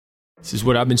This is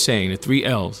what I've been saying, the 3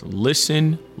 L's: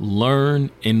 listen, learn,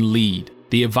 and lead.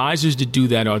 The advisors that do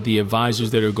that are the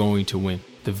advisors that are going to win.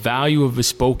 The value of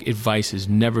bespoke advice has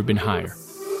never been higher.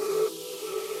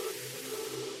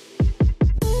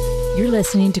 You're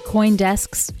listening to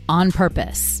CoinDesk's On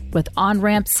Purpose with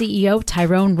OnRamp CEO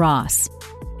Tyrone Ross,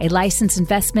 a licensed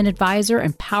investment advisor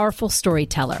and powerful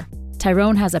storyteller.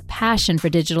 Tyrone has a passion for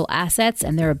digital assets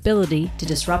and their ability to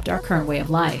disrupt our current way of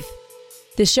life.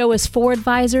 This show is for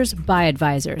advisors by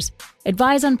advisors.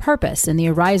 Advise on purpose in the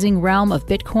arising realm of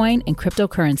Bitcoin and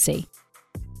cryptocurrency.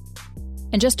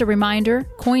 And just a reminder,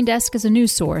 CoinDesk is a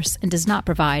news source and does not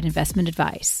provide investment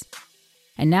advice.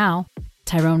 And now,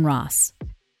 Tyrone Ross.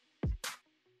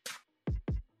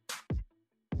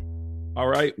 All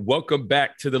right, welcome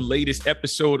back to the latest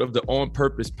episode of the On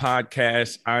Purpose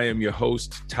podcast. I am your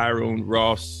host, Tyrone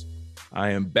Ross. I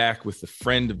am back with a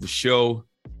friend of the show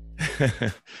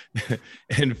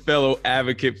and fellow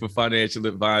advocate for financial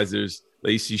advisors,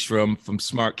 Lacey Shrum from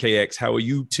SmartKX. How are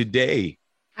you today?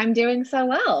 I'm doing so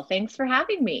well. Thanks for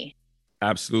having me.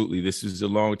 Absolutely. This is a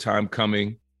long time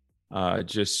coming.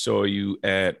 Just saw you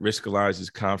at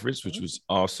Riskalyze's conference, which was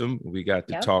awesome. We got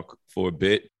to talk for a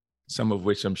bit, some of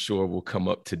which I'm sure will come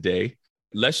up today.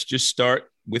 Let's just start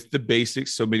with the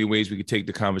basics. So many ways we could take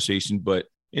the conversation, but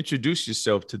introduce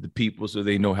yourself to the people so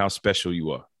they know how special you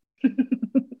are.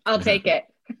 I'll take it.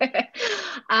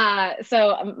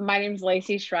 So my name's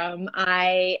Lacey Shrum.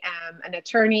 I am an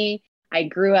attorney. I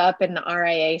grew up in the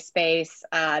RIA space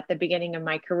at the beginning of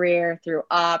my career through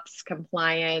ops,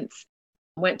 compliance,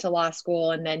 went to law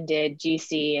school, and then did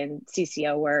GC and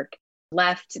CCO work.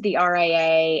 Left the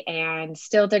RIA and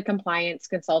still did compliance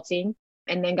consulting,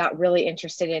 and then got really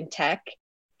interested in tech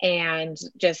and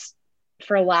just,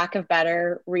 for lack of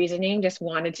better reasoning, just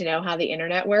wanted to know how the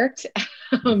internet worked.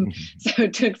 So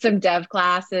took some dev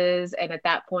classes, and at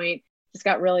that point just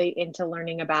got really into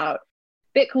learning about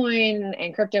Bitcoin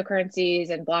and cryptocurrencies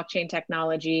and blockchain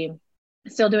technology,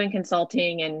 still doing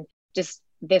consulting, and just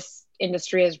this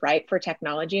industry is ripe for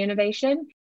technology innovation.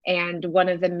 And one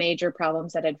of the major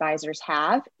problems that advisors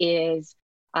have is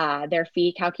their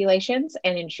fee calculations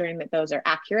and ensuring that those are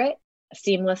accurate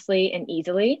seamlessly and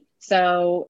easily.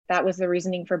 So that was the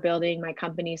reasoning for building my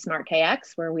company,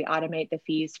 SmartKX, where we automate the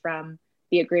fees from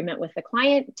the agreement with the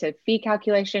client to fee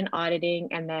calculation, auditing,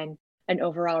 and then an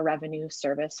overall revenue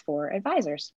service for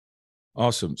advisors.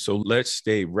 Awesome. So let's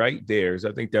stay right there.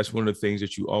 I think that's one of the things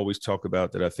that you always talk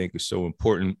about that I think is so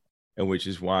important, and which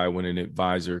is why when an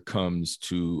advisor comes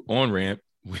to OnRamp,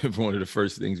 one of the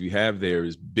first things we have there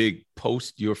is big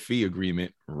post your fee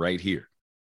agreement right here,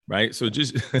 right? So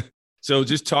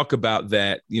just talk about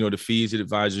that, the fees that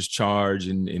advisors charge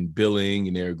and billing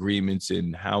and their agreements,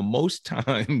 and how most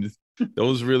times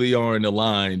those really aren't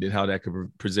aligned, and how that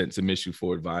could present some issue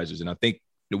for advisors. And I think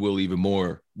it will even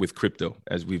more with crypto,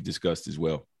 as we've discussed as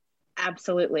well.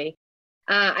 Absolutely.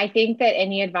 I think that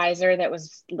any advisor that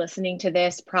was listening to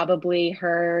this probably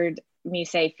heard me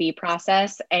say fee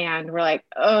process, and we're like,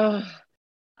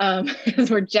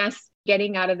 because we're just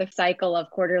getting out of the cycle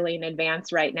of quarterly in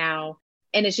advance right now.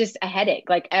 And it's just a headache.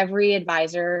 Like every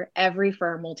advisor, every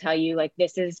firm will tell you, like,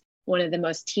 this is one of the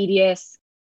most tedious,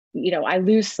 I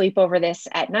lose sleep over this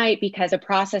at night because the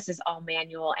process is all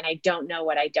manual and I don't know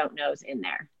what I don't know is in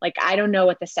there. Like, I don't know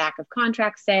what the stack of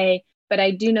contracts say, but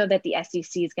I do know that the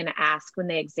SEC is going to ask when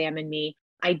they examine me.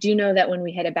 I do know that when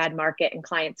we hit a bad market and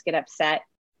clients get upset,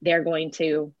 they're going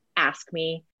to ask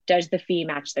me, does the fee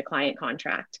match the client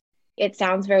contract? It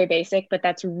sounds very basic, but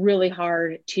that's really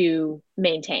hard to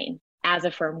maintain. As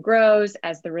a firm grows,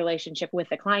 as the relationship with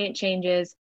the client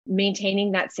changes,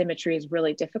 maintaining that symmetry is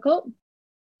really difficult.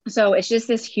 So it's just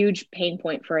this huge pain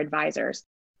point for advisors.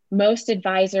 Most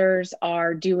advisors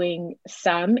are doing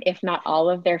some, if not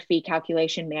all, of their fee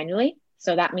calculation manually.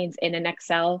 So that means in an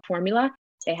Excel formula,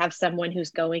 they have someone who's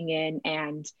going in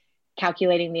and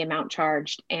calculating the amount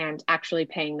charged and actually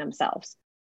paying themselves.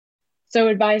 So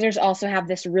advisors also have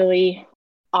this really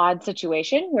odd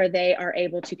situation where they are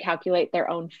able to calculate their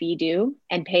own fee due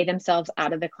and pay themselves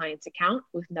out of the client's account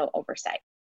with no oversight.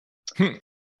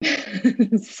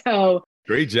 So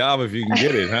great job if you can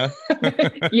get it, huh?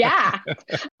 Yeah.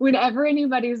 Whenever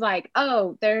anybody's like,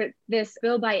 oh, this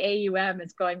bill by AUM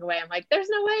is going away, I'm like, there's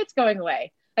no way it's going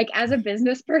away. Like, as a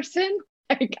business person,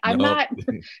 like, I'm not,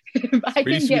 if I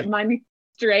can get money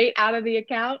straight out of the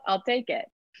account, I'll take it.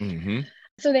 Mm-hmm.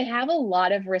 So they have a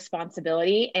lot of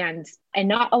responsibility and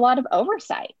not a lot of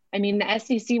oversight. I mean, the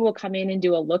SEC will come in and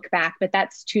do a look back, but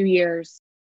that's 2 years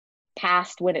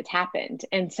past when it's happened.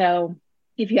 And so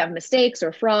if you have mistakes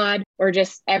or fraud or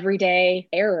just everyday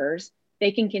errors,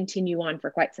 they can continue on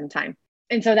for quite some time.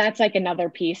 And so that's like another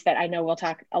piece that I know we'll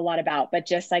talk a lot about, but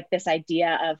just like this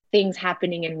idea of things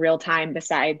happening in real time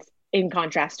besides in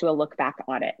contrast to a look back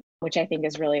audit, which I think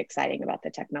is really exciting about the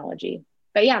technology.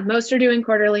 But yeah, most are doing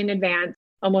quarterly in advance.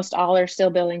 Almost all are still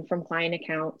billing from client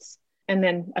accounts. And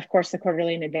then of course the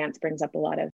quarterly in advance brings up a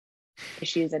lot of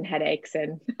issues and headaches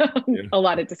and a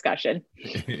lot of discussion.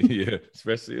 Yeah,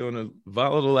 especially on a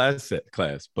volatile asset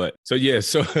class. But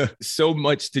so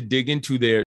much to dig into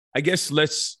there. I guess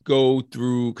let's go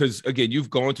through, because again, you've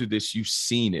gone through this, you've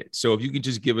seen it. So if you could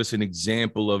just give us an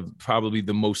example of probably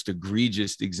the most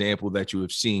egregious example that you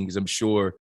have seen, because I'm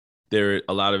sure there are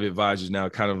a lot of advisors now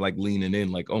kind of like leaning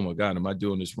in like, oh my God, am I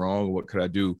doing this wrong? What could I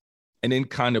do? And then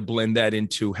kind of blend that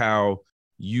into how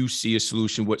you see a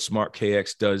solution, what Smart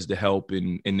KX does to help.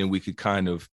 And then we could kind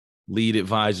of lead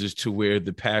advisors to where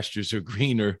the pastures are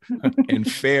greener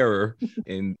and fairer.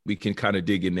 And we can kind of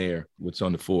dig in there, what's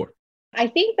on the floor. I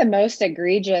think the most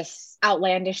egregious,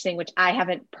 outlandish thing, which I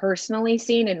haven't personally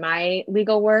seen in my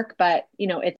legal work, but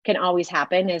it can always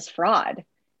happen, is fraud.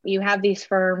 You have these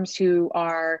firms who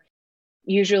are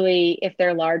usually, if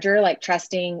they're larger, like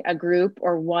trusting a group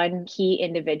or one key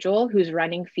individual who's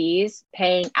running fees,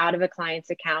 paying out of a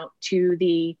client's account to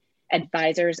the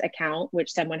advisor's account,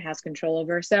 which someone has control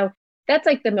over. So that's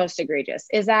like the most egregious.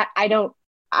 Is that I don't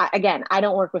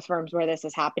work with firms where this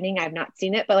is happening. I've not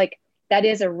seen it, but like that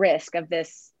is a risk of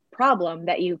this problem,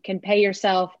 that you can pay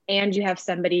yourself and you have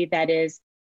somebody that is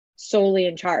solely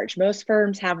in charge. Most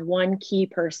firms have one key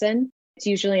person. It's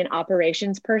usually an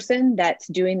operations person that's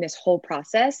doing this whole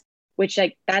process, which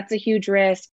like that's a huge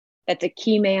risk. That's a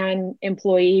key man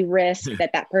employee risk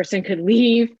that person could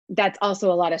leave. That's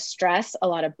also a lot of stress, a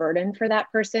lot of burden for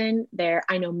that person.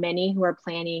 I know many who are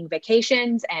planning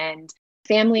vacations and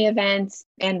family events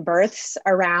and births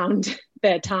around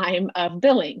the time of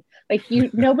billing. Like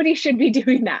nobody should be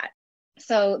doing that.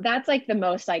 So that's like the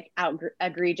most like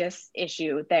egregious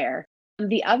issue there.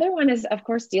 The other one is, of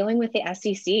course, dealing with the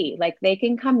SEC. Like they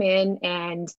can come in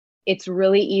and it's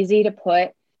really easy to put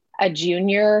a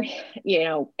junior,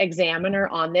 examiner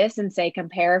on this and say,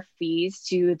 compare fees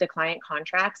to the client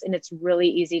contracts. And it's really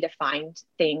easy to find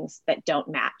things that don't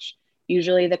match.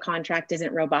 Usually the contract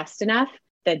isn't robust enough.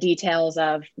 The details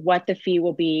of what the fee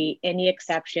will be, any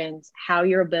exceptions, how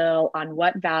your bill, on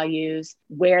what values,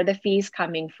 where the fee's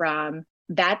coming from,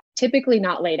 that's typically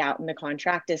not laid out in the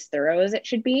contract as thorough as it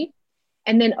should be.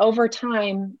 And then over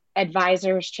time,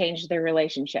 advisors change their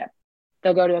relationship.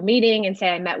 They'll go to a meeting and say,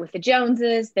 I met with the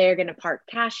Joneses. They're going to park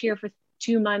cash here for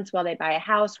 2 months while they buy a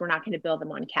house. We're not going to bill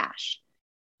them on cash.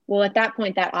 Well, at that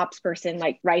point, that ops person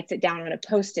like writes it down on a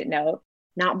Post-it note,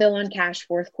 not bill on cash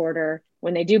fourth quarter.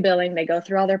 When they do billing, they go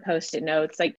through all their Post-it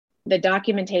notes. Like the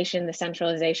documentation, the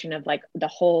centralization of like the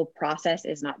whole process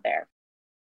is not there.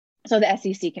 So the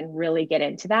SEC can really get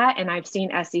into that. And I've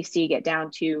seen SEC get down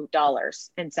to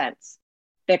dollars and cents.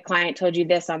 The client told you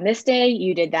this on this day,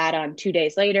 you did that on 2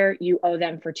 days later, you owe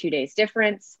them for 2 days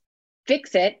difference.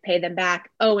 Fix it, pay them back.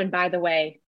 Oh, and by the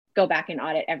way, go back and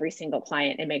audit every single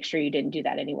client and make sure you didn't do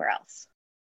that anywhere else.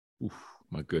 Oof,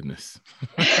 my goodness.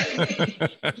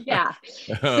 Yeah.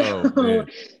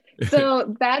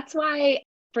 So that's why,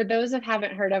 for those that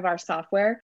haven't heard of our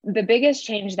software, the biggest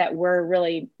change that we're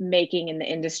really making in the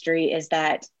industry is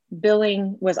that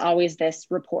billing was always this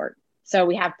report. So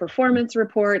we have performance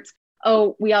reports.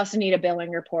 Oh, we also need a billing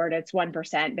report. It's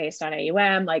 1% based on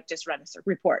AUM, like just run a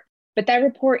report. But that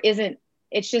report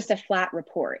it's just a flat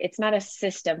report. It's not a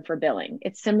system for billing.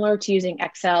 It's similar to using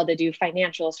Excel to do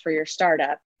financials for your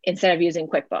startup instead of using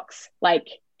QuickBooks. Like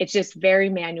it's just very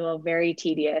manual, very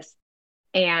tedious,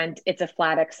 and it's a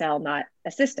flat Excel, not a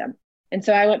system. And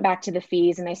so I went back to the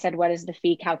fees and I said, what is the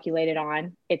fee calculated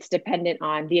on? It's dependent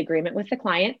on the agreement with the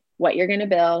client, what you're going to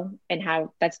bill and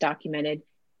how that's documented.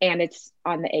 And it's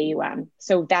on the AUM.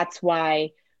 So that's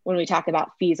why when we talk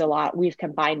about fees a lot, we've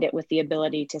combined it with the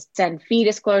ability to send fee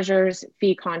disclosures,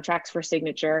 fee contracts for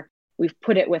signature. We've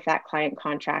put it with that client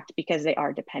contract because they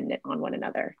are dependent on one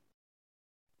another.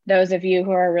 Those of you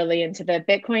who are really into the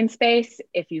Bitcoin space,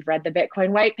 if you've read the Bitcoin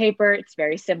white paper, it's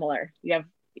very similar. You have,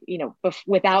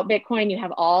 without Bitcoin, you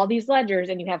have all these ledgers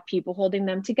and you have people holding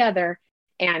them together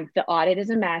and the audit is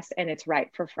a mess and it's ripe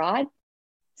for fraud.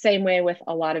 Same way with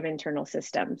a lot of internal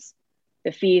systems.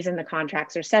 The fees and the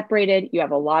contracts are separated. You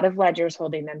have a lot of ledgers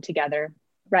holding them together,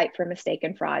 ripe for mistake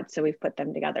and fraud. So we've put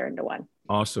them together into one.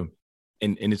 Awesome.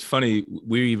 And it's funny,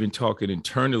 we're even talking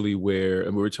internally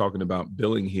and we're talking about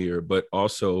billing here, but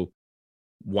also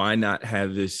why not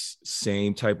have this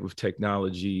same type of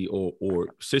technology or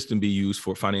system be used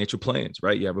for financial plans,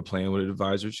 right? You have a plan with an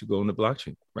advisor, should go in the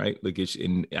blockchain, right? Like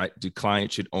the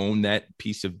client should own that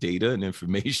piece of data and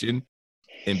information.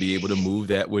 and be able to move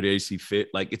that where they see fit.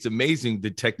 Like, it's amazing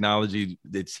the technology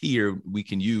that's here we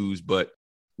can use, but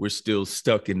we're still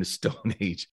stuck in the Stone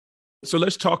Age. So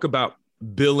let's talk about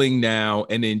billing now,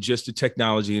 and then just the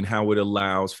technology and how it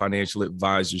allows financial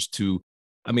advisors to,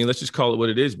 I mean, let's just call it what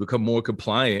it is, become more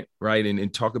compliant, right?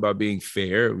 And talk about being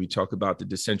fair. We talk about the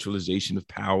decentralization of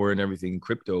power and everything in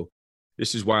crypto.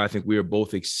 This is why I think we are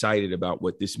both excited about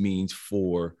what this means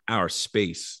for our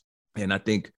space. And I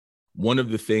think one of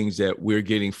the things that we're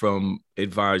getting from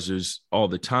advisors all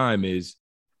the time is,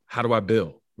 how do I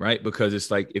bill, right? Because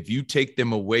it's like, if you take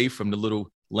them away from the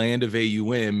little land of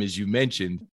AUM, as you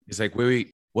mentioned, it's like,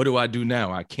 wait, what do I do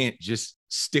now? I can't just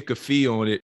stick a fee on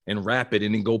it and wrap it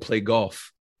and then go play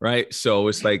golf, right? So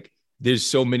it's like, there's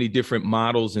so many different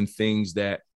models and things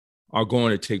that are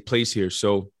going to take place here.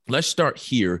 So let's start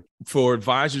here. For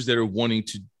advisors that are wanting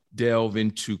to delve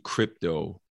into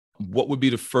crypto, what would be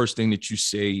the first thing that you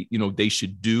say, they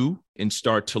should do and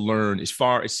start to learn as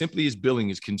far as simply as billing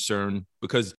is concerned?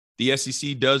 Because the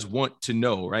SEC does want to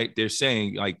know, right? They're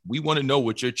saying, like, we want to know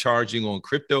what you're charging on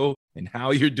crypto and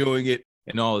how you're doing it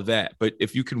and all of that. But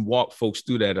if you can walk folks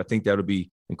through that, I think that'll be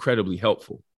incredibly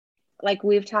helpful. Like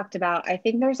we've talked about, I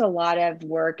think there's a lot of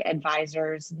work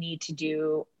advisors need to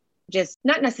do, just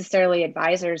not necessarily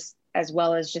advisors as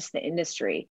well as just the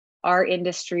industry. Our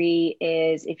industry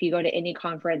is, if you go to any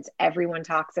conference, everyone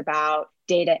talks about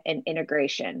data and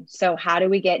integration. So how do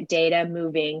we get data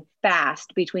moving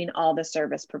fast between all the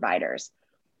service providers?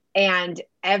 And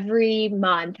every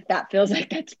month that feels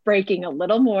like that's breaking a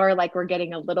little more, like we're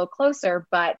getting a little closer,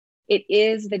 but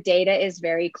the data is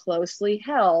very closely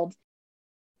held,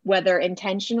 whether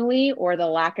intentionally or the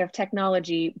lack of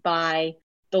technology, by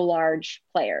the large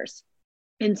players.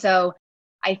 And so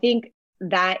I think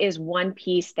that is one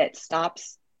piece that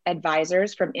stops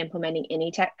advisors from implementing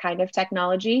any kind of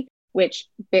technology, which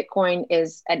Bitcoin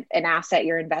is an asset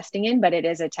you're investing in, but it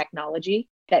is a technology.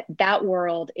 That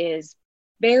world is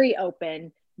very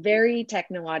open, very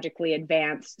technologically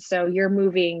advanced. So you're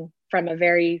moving from a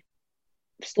very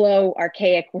slow,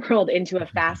 archaic world into a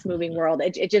fast moving world.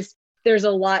 It just, there's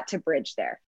a lot to bridge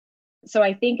there. So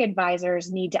I think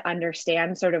advisors need to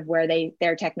understand sort of where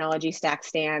their technology stack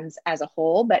stands as a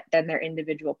whole, but then their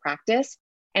individual practice,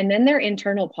 and then their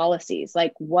internal policies.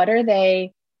 Like, what are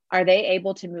they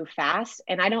able to move fast?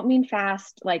 And I don't mean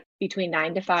fast like between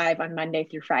 9 to 5 on Monday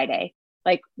through Friday.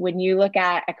 Like, when you look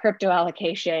at a crypto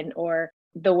allocation or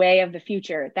the way of the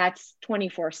future, that's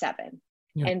 24/7.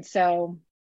 Yeah. And so,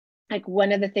 like,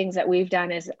 one of the things that we've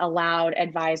done is allowed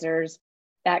advisors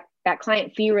that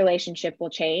client fee relationship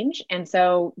will change. And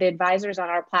so the advisors on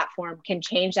our platform can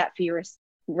change that fee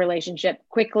relationship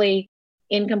quickly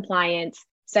in compliance,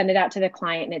 send it out to the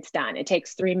client, and it's done. It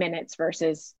takes 3 minutes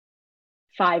versus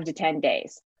 5 to 10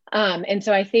 days. And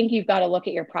so I think you've got to look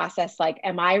at your process. Like,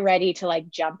 am I ready to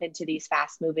like jump into these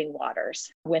fast moving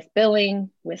waters with billing,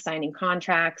 with signing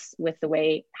contracts, with the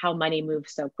way how money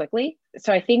moves so quickly?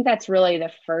 So I think that's really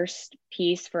the first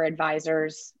piece for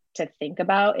advisors to think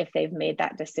about if they've made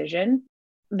that decision.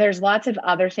 There's lots of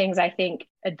other things I think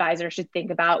advisors should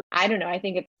think about. I don't know. I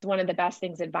think it's one of the best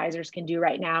things advisors can do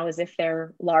right now is if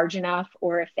they're large enough,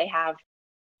 or if they have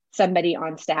somebody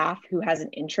on staff who has an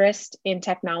interest in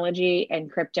technology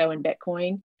and crypto and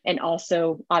Bitcoin. And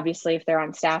also, obviously, if they're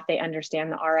on staff, they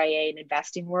understand the RIA and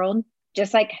investing world.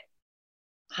 Just like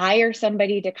hire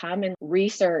somebody to come and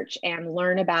research and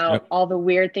learn about all the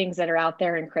weird things that are out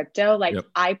there in crypto. Like,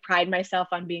 I pride myself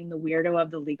on being the weirdo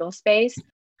of the legal space,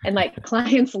 and like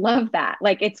clients love that.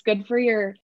 Like, it's good for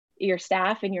your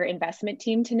staff and your investment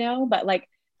team to know, but like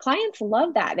clients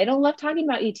love that. They don't love talking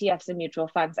about ETFs and mutual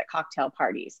funds at cocktail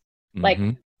parties. Mm-hmm.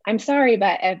 Like, I'm sorry,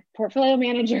 but a portfolio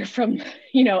manager from,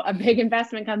 a big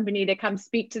investment company to come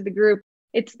speak to the group,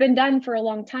 it's been done for a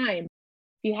long time.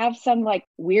 You have some like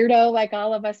weirdo like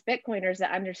all of us Bitcoiners that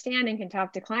understand and can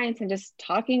talk to clients, and just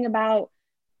talking about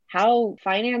how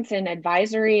finance and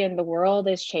advisory in the world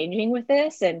is changing with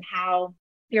this, and how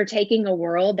you're taking a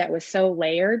world that was so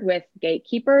layered with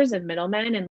gatekeepers and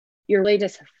middlemen, and you're really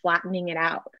just flattening it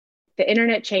out. The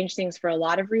internet changed things for a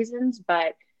lot of reasons,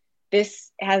 but this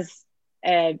has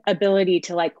an ability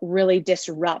to like really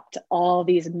disrupt all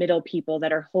these middle people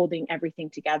that are holding everything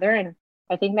together. And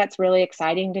I think that's really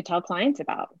exciting to tell clients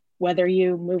about, whether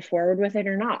you move forward with it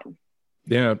or not.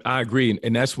 Yeah, I agree.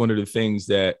 And that's one of the things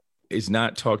that is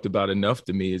not talked about enough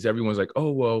to me, is everyone's like,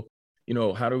 oh, well,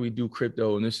 how do we do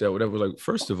crypto and this, that, whatever. Like,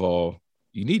 first of all,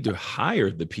 you need to hire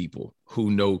the people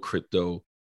who know crypto.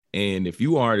 And if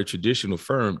you are at a traditional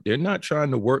firm, they're not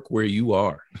trying to work where you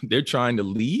are. They're trying to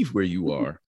leave where you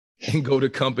are and go to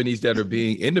companies that are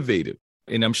being innovative.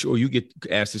 And I'm sure you get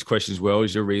asked this question as well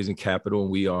as you're raising capital,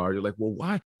 and we are. You're like,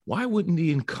 well, why wouldn't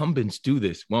the incumbents do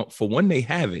this? Well, for one, they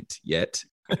haven't yet.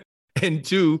 And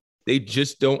two, they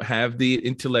just don't have the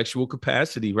intellectual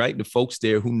capacity, right? The folks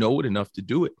there who know it enough to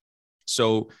do it.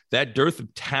 So that dearth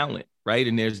of talent, right?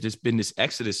 And there's just been this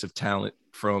exodus of talent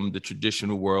from the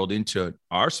traditional world into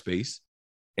our space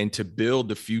and to build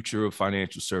the future of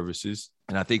financial services.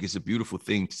 And I think it's a beautiful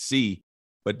thing to see,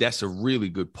 but that's a really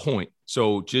good point.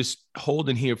 So just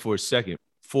holding here for a second,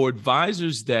 for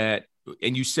advisors that,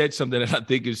 and you said something that I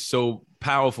think is so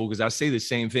powerful, because I say the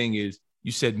same thing, is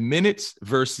you said minutes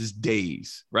versus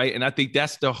days, right? And I think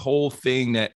that's the whole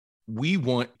thing, that we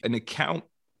want an account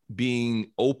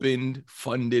being opened,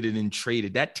 funded, and then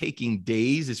traded. That taking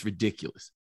days is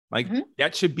ridiculous. Like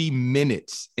that should be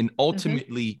minutes and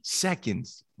ultimately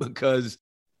seconds, because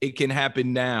it can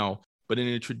happen now. But in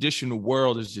a traditional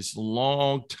world, it's just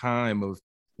long time of,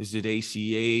 is it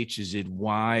ACH? Is it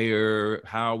wire?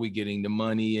 How are we getting the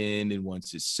money in? And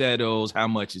once it settles, how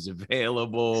much is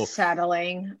available?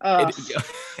 Settling.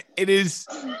 It is.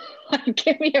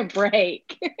 Give me a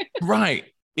break. Right.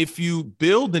 If you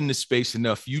build in the space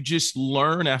enough, you just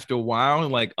learn after a while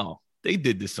and like, oh, they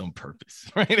did this on purpose,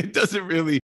 right? It doesn't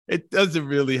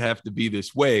really have to be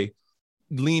this way.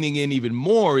 Leaning in even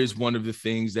more is one of the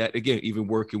things that, again, even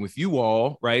working with you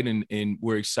all, right? And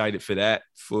we're excited for that,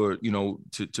 for, you know,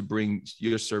 to bring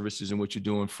your services and what you're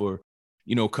doing for,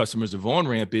 you know, customers of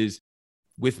OnRamp, is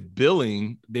with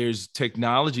billing, there's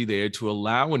technology there to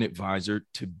allow an advisor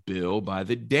to bill by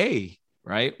the day,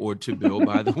 right? Or to bill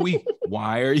by the week.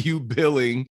 Why are you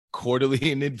billing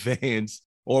quarterly in advance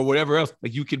or whatever else?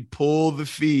 Like, you can pull the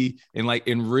fee and, like,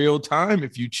 in real time,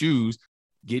 if you choose,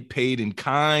 get paid in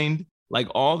kind. Like,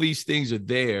 all these things are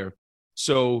there.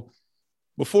 So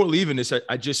before leaving this,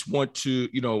 I just want to,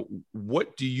 you know,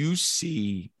 what do you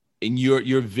see in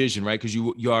your vision, right? Because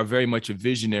you are very much a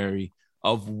visionary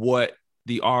of what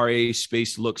the RA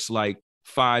space looks like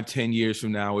 5-10 years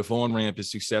from now, if OnRamp is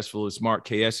successful, if Smart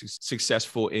KS is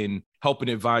successful in helping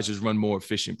advisors run more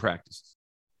efficient practices.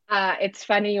 It's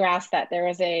funny you asked that. There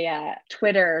was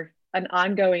an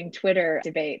ongoing Twitter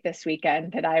debate this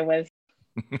weekend that I was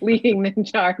leading in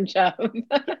charge of.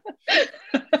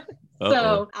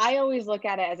 So I always look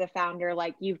at it as a founder,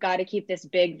 like, you've got to keep this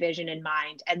big vision in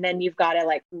mind. And then you've got to,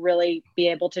 like, really be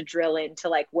able to drill into,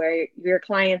 like, where your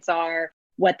clients are,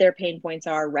 what their pain points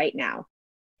are right now.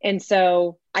 And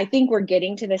so I think we're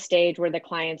getting to the stage where the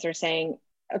clients are saying,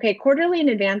 okay, quarterly in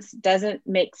advance doesn't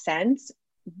make sense,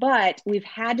 but we've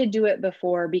had to do it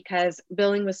before because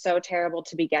billing was so terrible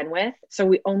to begin with. So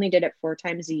we only did it 4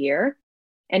 times a year,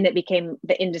 and it became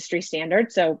the industry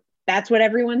standard. So that's what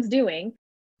everyone's doing.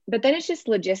 But then it's just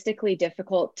logistically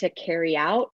difficult to carry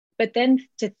out. But then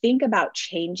to think about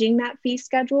changing that fee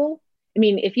schedule, I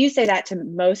mean, if you say that to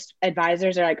most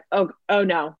advisors, are like, oh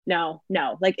no.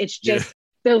 Like, it's just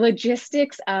the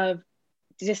logistics of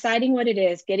deciding what it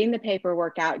is, getting the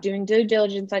paperwork out, doing due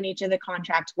diligence on each of the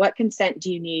contracts, what consent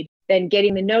do you need, then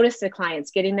getting the notice to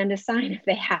clients, getting them to sign if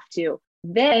they have to.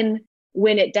 Then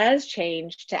when it does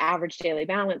change to average daily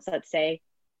balance, let's say,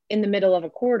 in the middle of a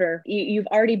quarter, you've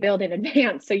already billed in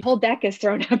advance. So your whole deck is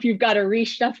thrown up. You've got to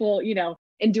reshuffle, you know,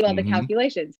 and do all the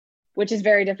calculations, which is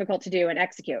very difficult to do and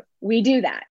execute. We do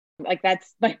that. Like,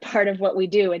 that's like part of what we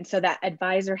do. And so that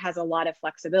advisor has a lot of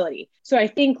flexibility. So I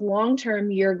think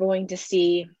long-term, you're going to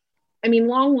see, I mean,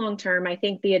 long-term, I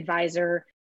think the advisor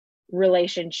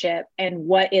relationship and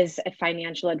what is a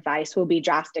financial advice will be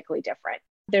drastically different.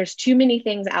 There's too many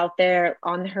things out there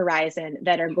on the horizon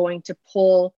that are going to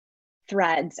pull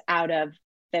threads out of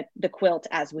the quilt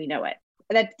as we know it.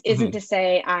 That isn't to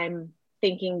say I'm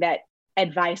thinking that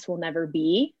advice will never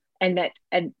be, and that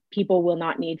people will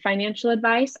not need financial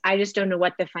advice. I just don't know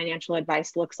what the financial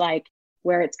advice looks like,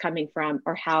 where it's coming from,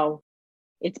 or how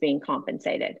it's being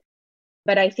compensated.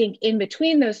 But I think in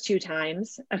between those two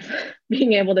times of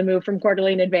being able to move from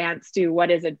quarterly in advance to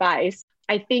what is advice,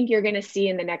 I think you're going to see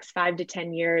in the next 5 to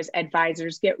 10 years,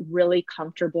 advisors get really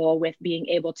comfortable with being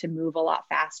able to move a lot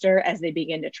faster as they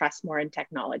begin to trust more in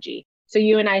technology. So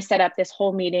you and I set up this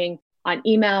whole meeting on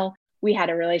email. We had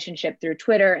a relationship through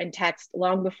Twitter and text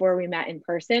long before we met in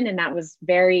person. And that was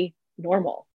very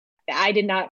normal. I did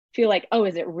not feel like, oh,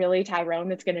 is it really Tyrone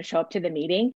that's going to show up to the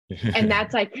meeting? And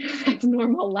that's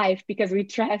normal life, because we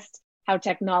trust how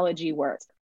technology works.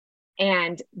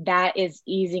 And that is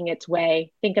easing its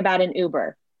way. Think about an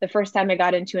Uber. The first time I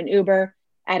got into an Uber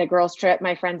at a girls' trip,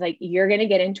 my friend's like, you're going to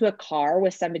get into a car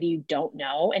with somebody you don't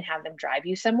know and have them drive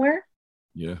you somewhere?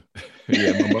 Yeah.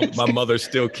 My mother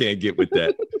still can't get with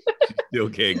that. Still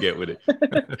can't get with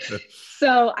it.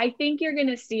 So I think you're going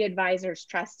to see advisors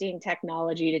trusting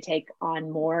technology to take on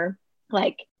more,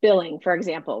 like billing, for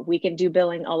example. We can do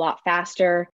billing a lot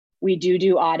faster. We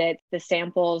do audits. The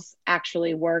samples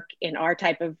actually work in our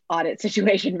type of audit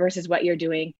situation versus what you're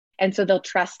doing. And so they'll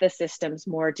trust the systems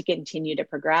more to continue to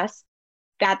progress.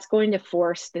 That's going to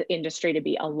force the industry to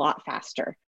be a lot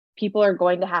faster. People are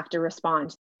going to have to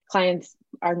respond. Clients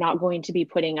are not going to be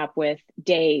putting up with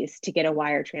days to get a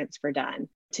wire transfer done,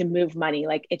 to move money.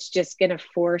 Like, it's just going to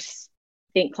force,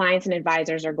 I think clients and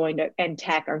advisors are going to, and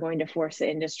tech are going to force the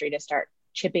industry to start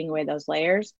chipping away those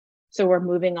layers. So we're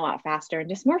moving a lot faster and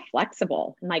just more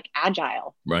flexible and like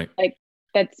agile. Right. Like,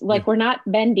 that's like, we're not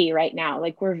bendy right now.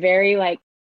 Like, we're very like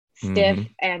stiff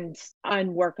and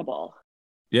unworkable.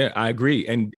 Yeah, I agree.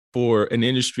 And for an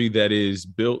industry that is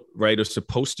built, right, or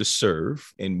supposed to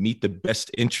serve and meet the best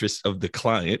interests of the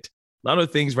client, a lot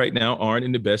of things right now aren't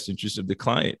in the best interest of the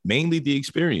client, mainly the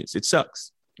experience. It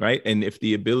sucks, right? And if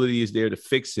the ability is there to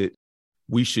fix it,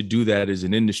 we should do that as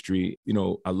an industry. You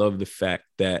know, I love the fact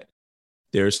that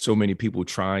there's so many people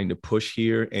trying to push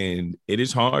here, and it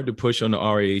is hard to push on the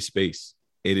RIA space.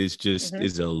 It is just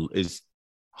is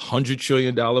 $100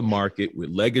 trillion market with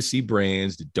legacy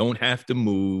brands that don't have to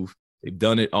move.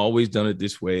 They've always done it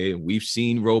this way. And we've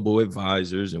seen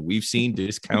robo-advisors and we've seen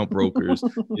discount brokers.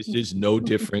 It's just no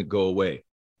different. Go away.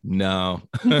 No,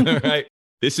 right?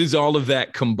 This is all of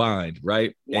that combined,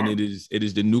 right? Yeah. And it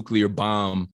is the nuclear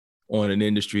bomb on an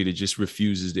industry that just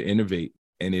refuses to innovate.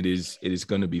 And it is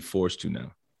going to be forced to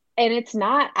now. And it's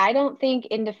not, I don't think,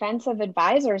 in defense of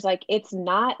advisors, like, it's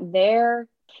not their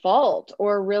fault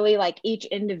or really like each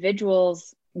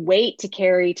individual's weight to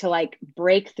carry to like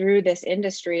break through this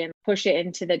industry and push it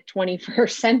into the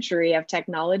 21st century of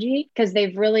technology, because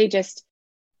they've really just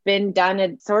been done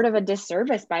a sort of a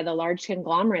disservice by the large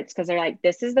conglomerates, because they're like,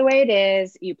 this is the way it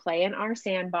is. You play in our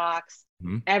sandbox.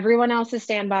 Everyone else's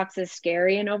sandbox is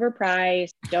scary and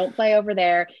overpriced. Don't play over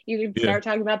there. You can start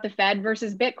talking about the Fed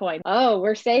versus Bitcoin. Oh,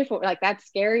 we're safe. Like, that's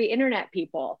scary internet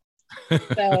people.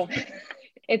 So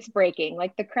it's breaking.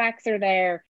 Like, the cracks are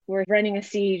there. We're running a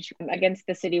siege against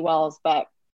the city walls, but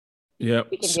we can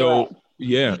do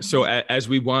it. So as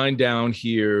we wind down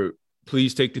here,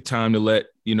 please take the time to let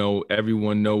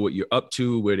everyone know what you're up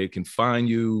to, where they can find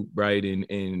you, right?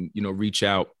 And reach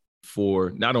out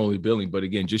for not only billing, but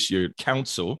again, just your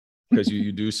counsel, because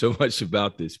you do so much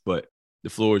about this. But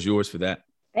the floor is yours for that.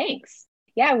 Thanks.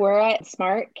 Yeah, we're at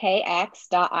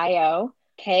smartkx.io.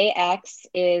 KX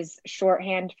is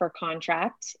shorthand for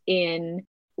contract in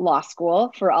law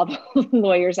school for all the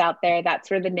lawyers out there.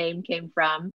 That's where the name came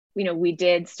from. We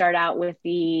did start out with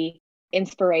the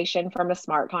inspiration from a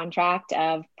smart contract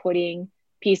of putting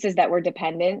pieces that were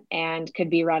dependent and could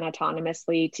be run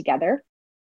autonomously together.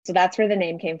 So that's where the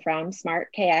name came from,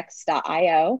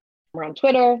 smartkx.io. We're on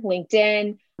Twitter,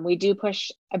 LinkedIn. We do push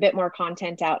a bit more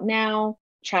content out now,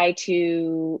 try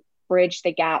to bridge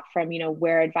the gap from,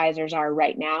 where advisors are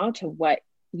right now to what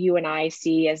you and I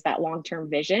see as that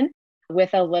long-term vision, with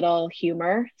a little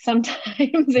humor sometimes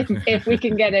if we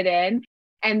can get it in.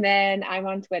 And then I'm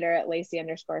on Twitter at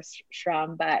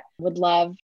Lacey_Shrum, but would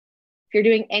love, if you're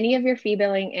doing any of your fee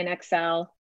billing in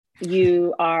Excel,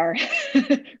 you are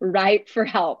ripe for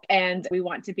help, and we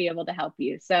want to be able to help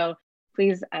you. So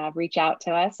please reach out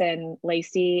to us and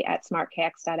Lacey at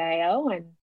smartkx.io, and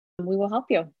we will help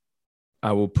you.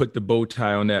 I will put the bow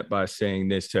tie on that by saying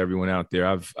this to everyone out there.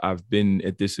 I've been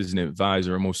at this as an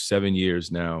advisor almost 7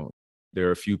 years now. There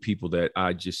are a few people that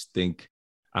I just think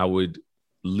I would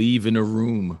leave in a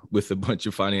room with a bunch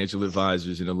of financial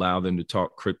advisors and allow them to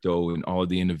talk crypto and all of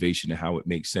the innovation and how it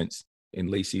makes sense. And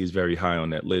Lacey is very high on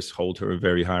that list. Hold her in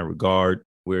very high regard.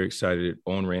 We're excited at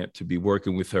OnRamp to be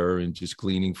working with her and just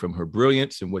gleaning from her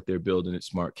brilliance and what they're building at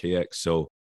SmartKX. So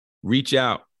reach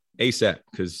out ASAP,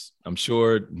 because I'm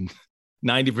sure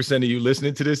 90% of you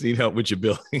listening to this need help with your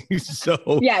billing.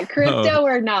 So yeah, crypto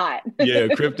or not.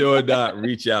 Crypto or not,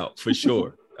 reach out for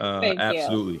sure. Thank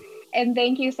absolutely. You. And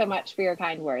thank you so much for your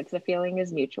kind words. The feeling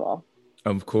is mutual.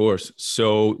 Of course.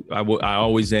 So I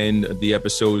always end the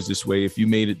episodes this way. If you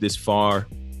made it this far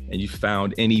and you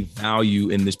found any value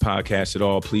in this podcast at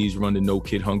all, please run to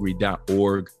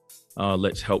nokidhungry.org.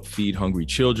 Let's help feed hungry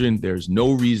children. There's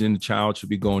no reason a child should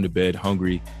be going to bed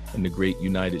hungry in the great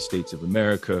United States of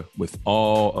America, with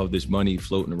all of this money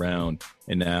floating around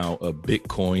and now a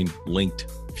Bitcoin linked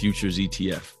futures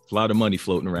ETF. A lot of money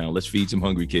floating around. Let's feed some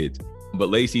hungry kids. But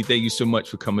Lacey, thank you so much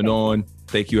for coming on.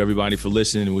 Thank you, everybody, for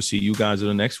listening. And we'll see you guys on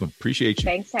the next one. Appreciate you.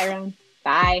 Thanks, Tyrone.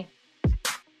 Bye.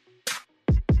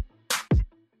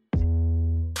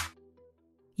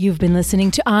 You've been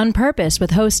listening to On Purpose with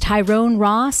host Tyrone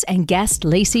Ross and guest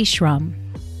Lacey Shrum.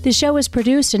 The show is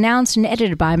produced, announced, and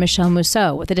edited by Michelle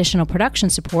Mousseau with additional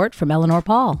production support from Eleanor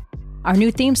Paul. Our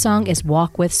new theme song is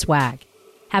Walk with Swag.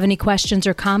 Have any questions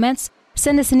or comments?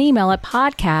 Send us an email at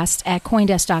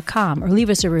podcast@coindesk.com or leave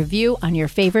us a review on your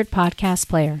favorite podcast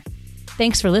player.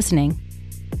 Thanks for listening.